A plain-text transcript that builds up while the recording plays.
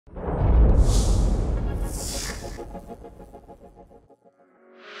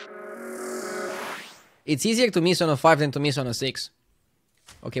It's easier to miss on a 5 than to miss on a 6.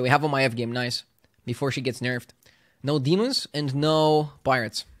 Okay, we have on my F game. Nice. Before she gets nerfed. No demons and no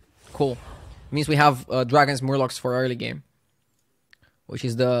pirates. Cool. Means we have dragons, murlocs for early game. Which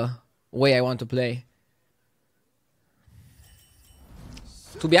is the way I want to play.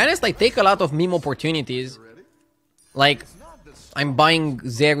 To be honest, I take a lot of meme opportunities. Like, I'm buying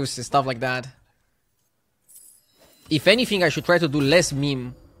Zerus and stuff like that. If anything, I should try to do less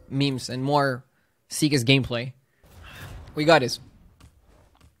memes and more Seekers gameplay. We got this.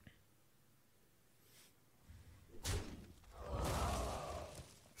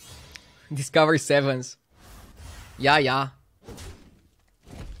 Discover 7s. Yeah.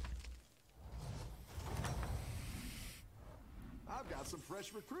 I've got some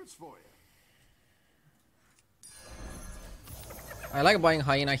fresh recruits for you. I like buying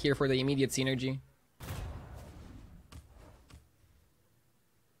Hyena here for the immediate synergy.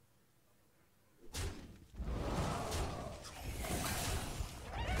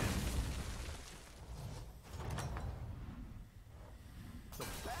 The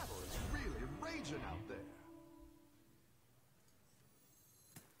battle is really raging out there.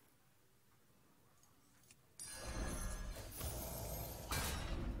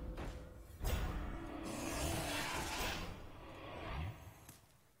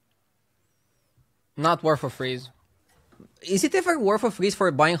 Not worth a freeze. Is it ever worth a freeze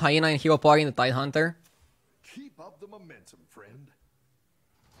for buying Hyena and Hero Party in the Tide Hunter? Keep up the momentum, friend.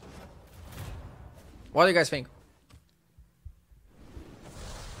 What do you guys think?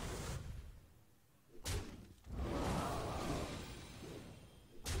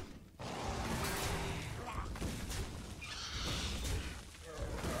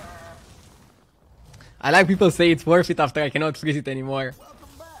 I like people say it's worth it after I cannot freeze it anymore. Welcome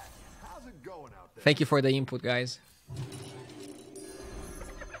back. How's it going out there? Thank you for the input, guys.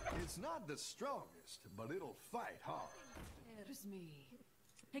 It's not the strongest, but it'll fight hard. There's me.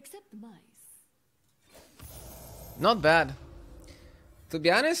 Except the mice. Not bad. To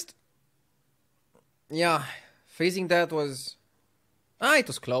be honest, yeah, freezing that was... it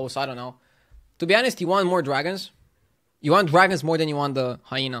was close, I don't know. To be honest, you want more dragons. You want dragons more than you want the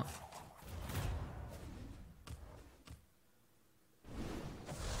Hyena.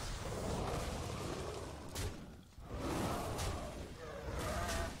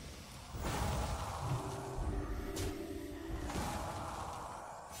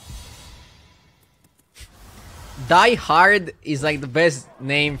 Die Hard is like the best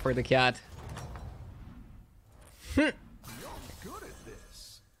name for the cat. You're good at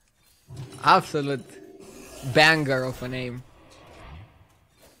this. Absolute banger of a name.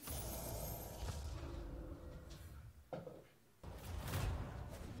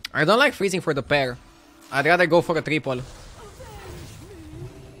 I don't like freezing for the pair. I'd rather go for a triple.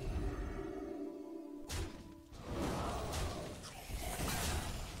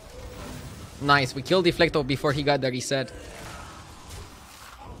 Nice, we killed Deflecto before he got the reset.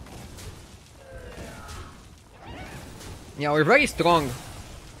 Yeah, we're very strong.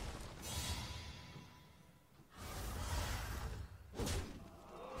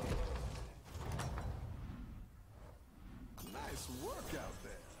 Nice work out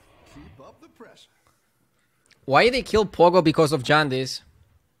there. Keep up the pressure. Why they killed Pogo because of Jandice?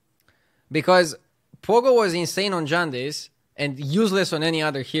 Because Pogo was insane on Jandice and useless on any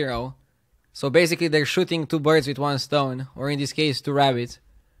other hero. So basically they're shooting two birds with one stone, or in this case two rabbits,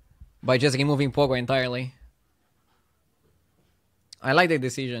 by just removing Pogo entirely. I like the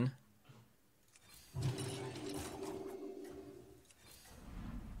decision.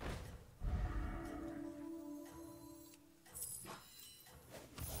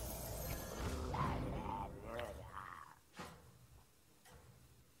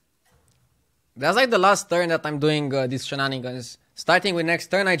 That's like the last turn that I'm doing these shenanigans. Starting with next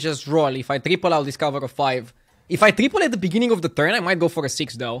turn, I just roll. If I triple, I'll discover a 5. If I triple at the beginning of the turn, I might go for a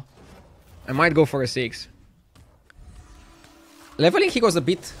 6 though. I might go for a 6. Leveling he was a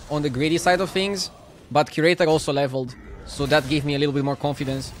bit on the greedy side of things, but Curator also leveled, so that gave me a little bit more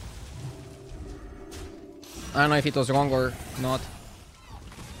confidence. I don't know if it was wrong or not.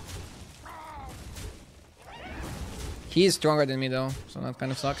 He is stronger than me though, so that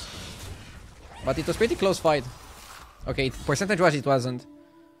kind of sucks. But it was pretty close fight. Okay, percentage-wise it wasn't.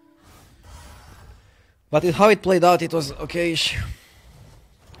 But how it played out, it was okay-ish.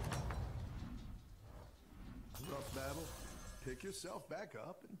 Rough battle. Pick yourself back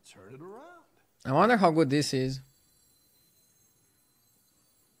up and turn it around. I wonder how good this is.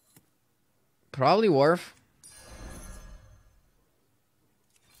 Probably worth.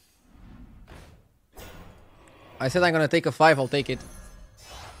 I said I'm gonna take a 5, I'll take it.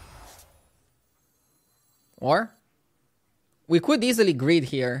 Or? We could easily greed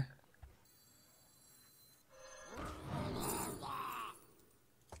here.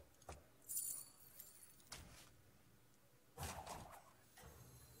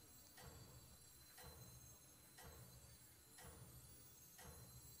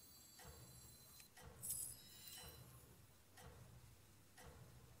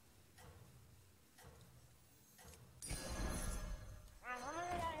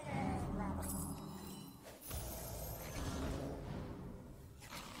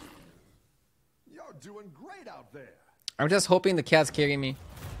 Doing great out there. I'm just hoping the cats carry me.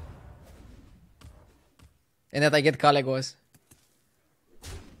 And that I get Kalegos.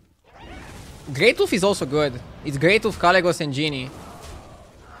 Great Wolf is also good. It's Great Wolf, Kalegos, and Genie.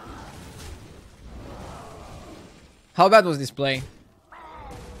 How bad was this play?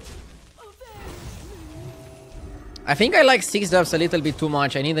 I think I like 6 dubs a little bit too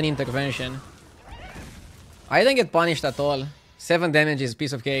much. I need an intervention. I didn't get punished at all. 7 damage is a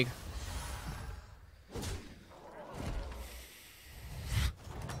piece of cake.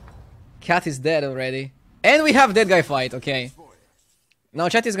 Cat is dead already. And we have dead guy fight, okay. Now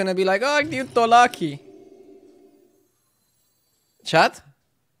chat is gonna be like, oh, you Tolaki. Chat,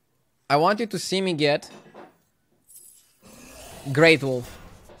 I want you to see me get Great Wolf.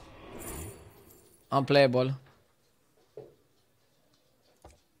 Unplayable.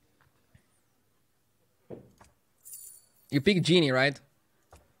 You pick Genie, right?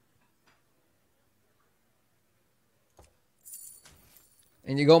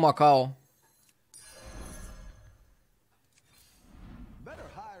 And you go Macau.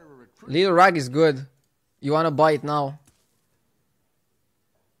 Little Rag is good. You wanna buy it now?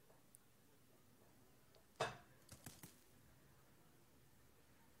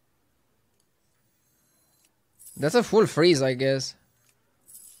 That's a full freeze, I guess.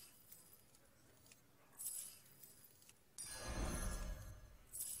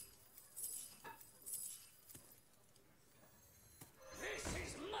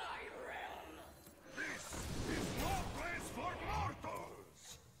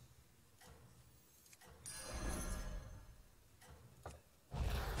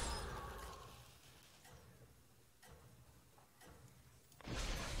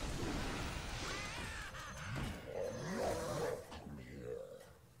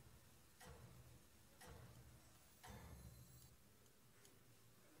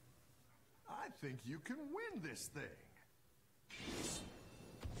 I think you can win this thing.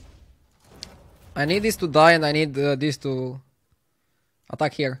 I need this to die and I need this to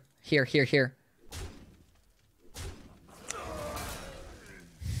attack here. Here.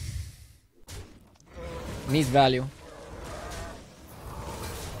 Needs value.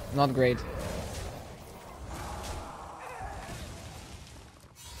 Not great.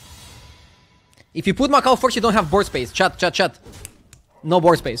 If you put Macau first, you don't have board space. Chat. No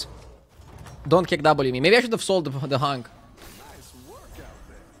board space. Don't kick W me. Maybe I should have sold the hunk. Nice work out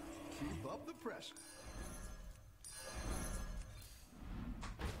there. Keep up the pressure.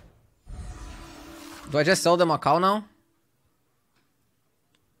 Do I just sell the Macau now?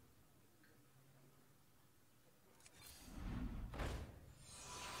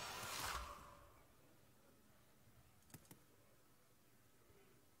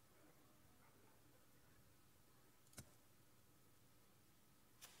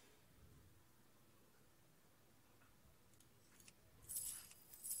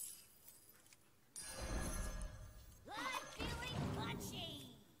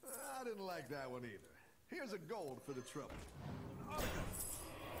 That one either. Here's a gold for the trouble. I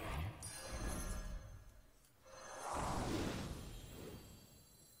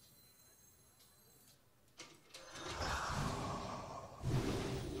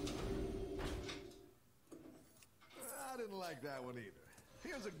didn't like that one either.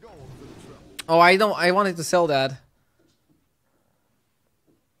 Here's a gold for the trouble. Oh, I wanted to sell that.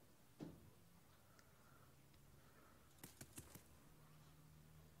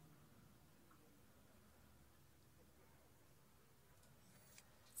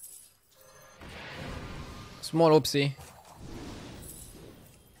 Small oopsie.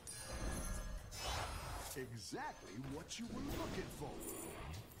 Exactly what you were looking for.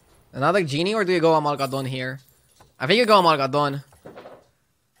 Another Genie, or do you go Amalgadon here? I think you go Amalgadon.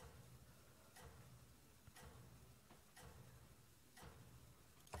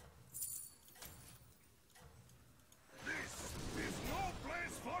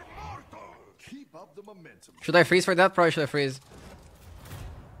 Keep up the momentum. Should I freeze for that? Probably should I freeze.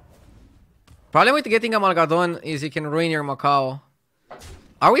 Problem with getting Amalgadon is you can ruin your Macau.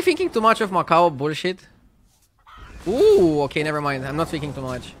 Are we thinking too much of Macau bullshit? Ooh, okay, never mind. I'm not thinking too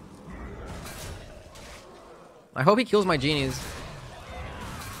much. I hope he kills my genies.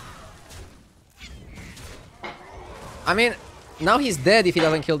 I mean, now he's dead if he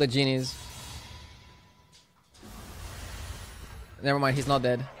doesn't kill the genies. Never mind, he's not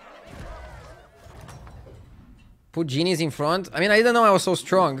dead. Put genies in front? I mean, I didn't know I was so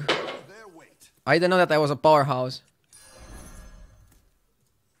strong. I didn't know that I was a powerhouse.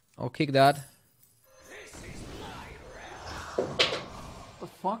 I'll kick that. The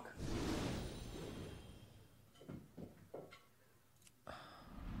fuck?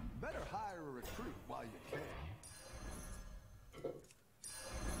 Better hire a recruit while you can.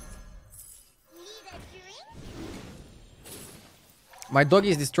 My dog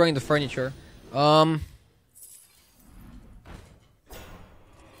is destroying the furniture. But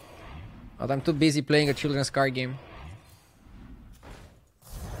I'm too busy playing a children's card game.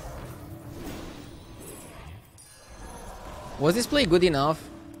 Was this play good enough?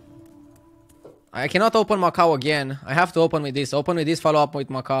 I cannot open Macau again. I have to open with this. Open with this, follow up with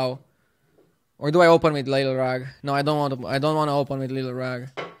Macau. Or do I open with Little Rag? No, I don't want to. I don't want to open with Little Rag.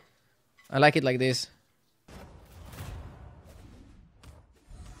 I like it like this.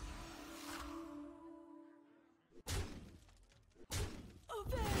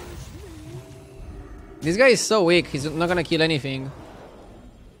 This guy is so weak. He's not gonna kill anything.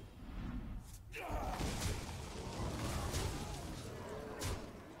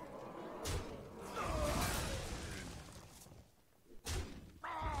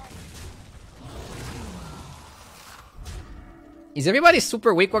 Is everybody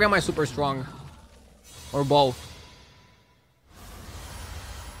super weak or am I super strong? Or both?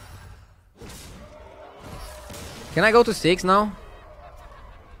 Can I go to 6 now?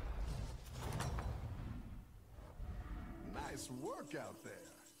 Nice work out there.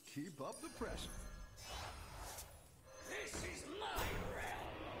 Keep up the pressure. This is my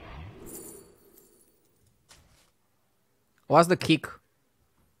realm. What's the kick?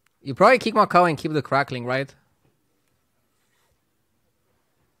 You probably kick Macau and keep the crackling, right?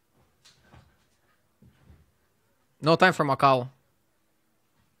 No time for Macau.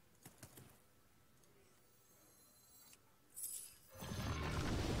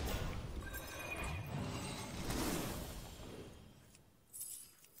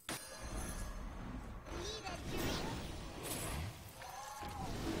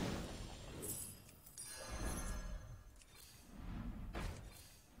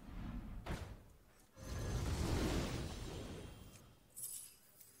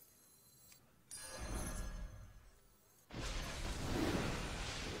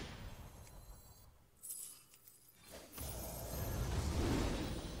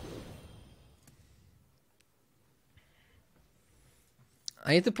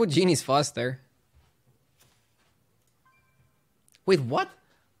 I need to put genies faster. Wait, what?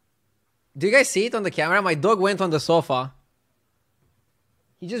 Do you guys see it on the camera? My dog went on the sofa.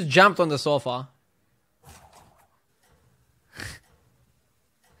 He just jumped on the sofa.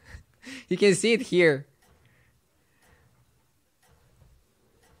 You can see it here.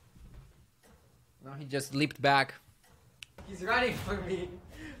 Now he just leaped back. He's running for me.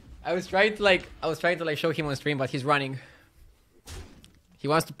 I was trying to show him on stream, but he's running. He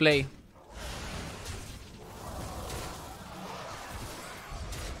wants to play.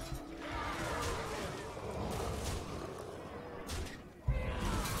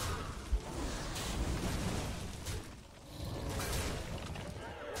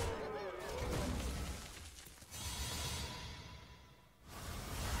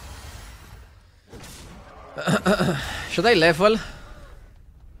 Should I level?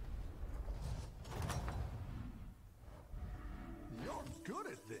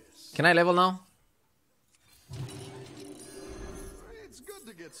 Can I level now? It's good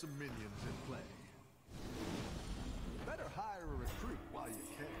to get some minions in play. Better hire a recruit while you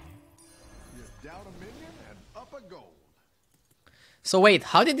can. You're down a minion and up a gold. So wait,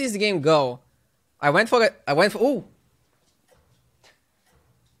 how did this game go? I went for ooh.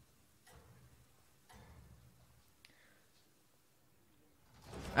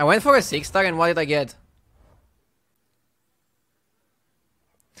 I went for a 6-star and what did I get?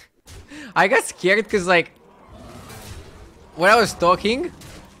 I got scared because like when I was talking,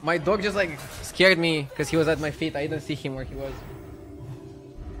 my dog just like scared me because he was at my feet. I didn't see him where he was.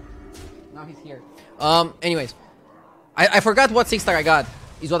 Now he's here. Anyways, I forgot what 6-star I got,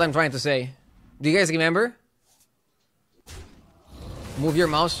 is what I'm trying to say. Do you guys remember? Move your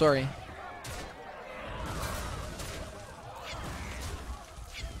mouse, sorry.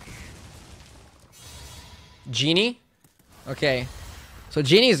 Genie? Okay. So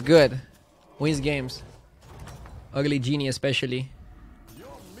Genie is good. Wins games. Early Genie especially. Your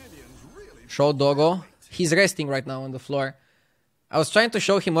minions really Show Doggo. He's resting right now on the floor. I was trying to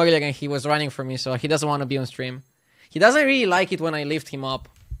show him earlier and he was running from me, so he doesn't want to be on stream. He doesn't really like it when I lift him up.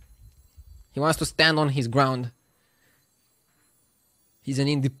 He wants to stand on his ground. He's an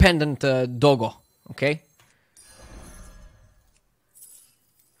independent doggo, okay?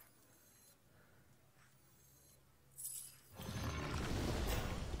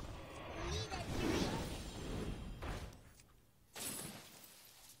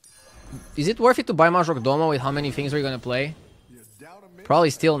 Is it worth it to buy Majordomo with how many things we're gonna play? you're down a minute. Probably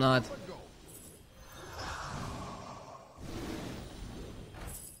still not. Go.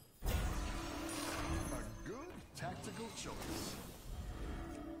 A good tactical choice.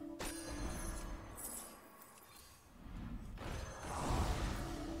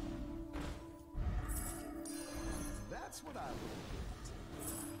 That's what I want.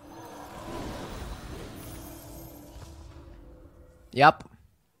 Yep.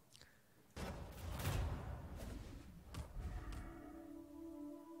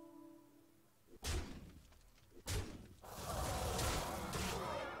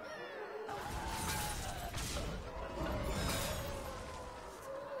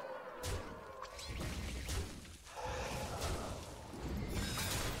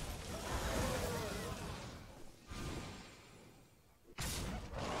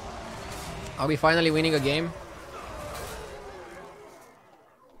 Are we finally winning a game?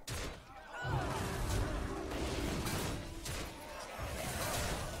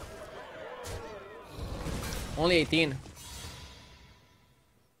 Only 18.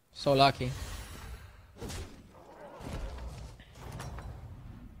 So lucky.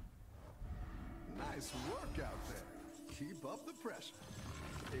 Nice work out there. Keep up the pressure.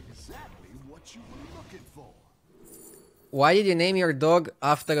 Exactly what you were looking for. Why did you name your dog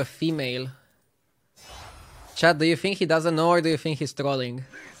after a female? Chat, do you think he doesn't know or do you think he's trolling?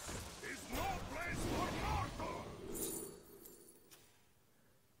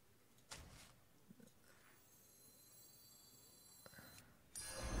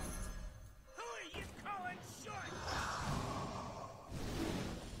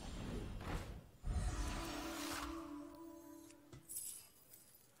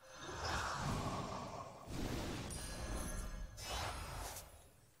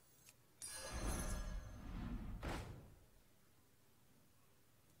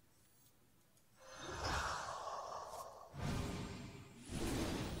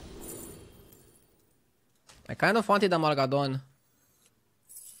 I kind of wanted a Malgadon.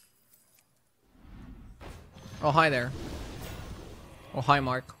 Oh, hi there. Oh, hi,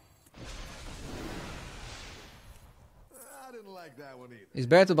 Mark. I didn't like that one either. It's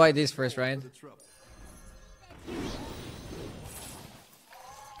better to buy this first, right? The trouble.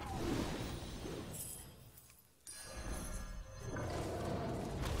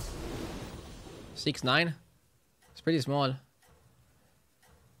 Six nine. It's pretty small.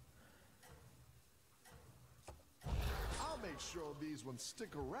 I'll make sure these ones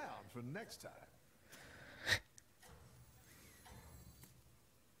stick around for next time.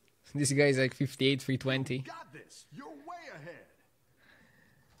 This guy is like 58, 320. Got this. You're way ahead.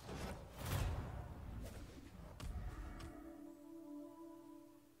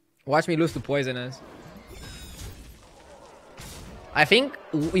 Watch me lose to Poisonous. I think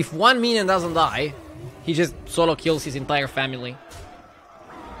if one minion doesn't die, he just solo kills his entire family.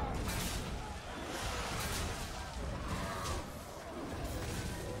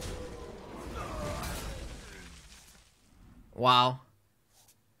 Wow.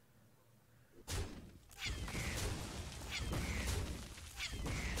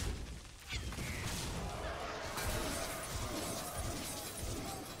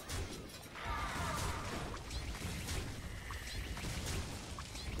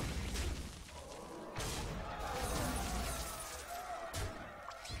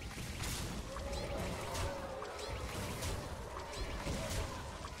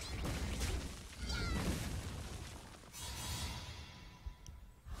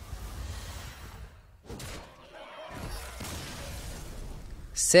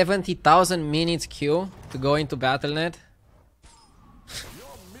 $70,000 minutes queue to go into Battle.net.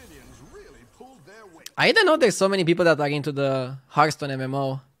 Your minions really pulled their weight. I didn't know there's so many people that are into the Hearthstone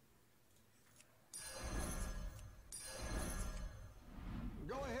MMO.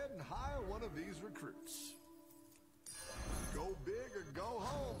 Go ahead and hire one of these recruits. Go big or go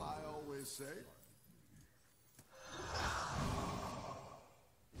home, I always say.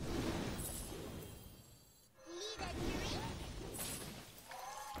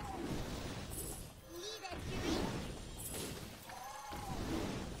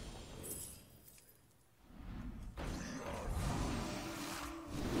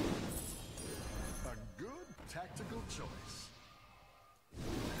 choice.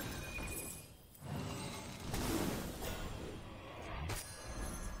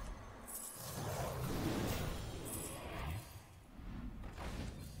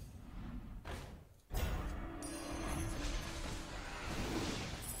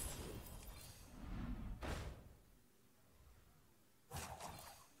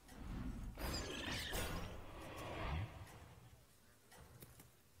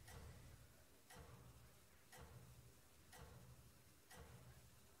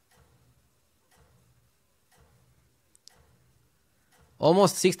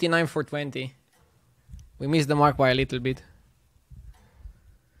 Almost 69 for 20. We missed the mark by a little bit.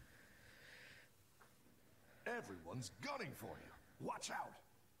 Everyone's gunning for you. Watch out.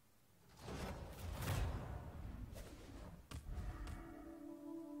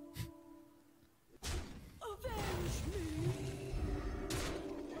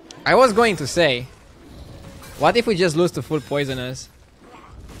 I was going to say, what if we just lose to full poisonous?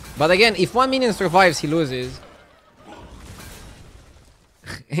 But again, if one minion survives, he loses.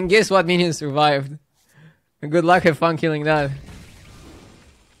 And guess what minion survived? Good luck, have fun killing that.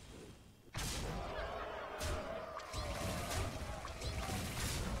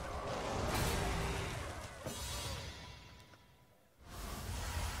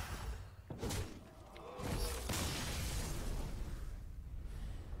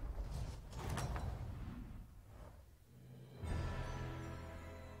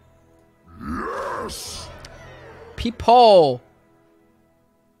 People!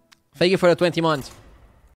 Thank you for the 20 months.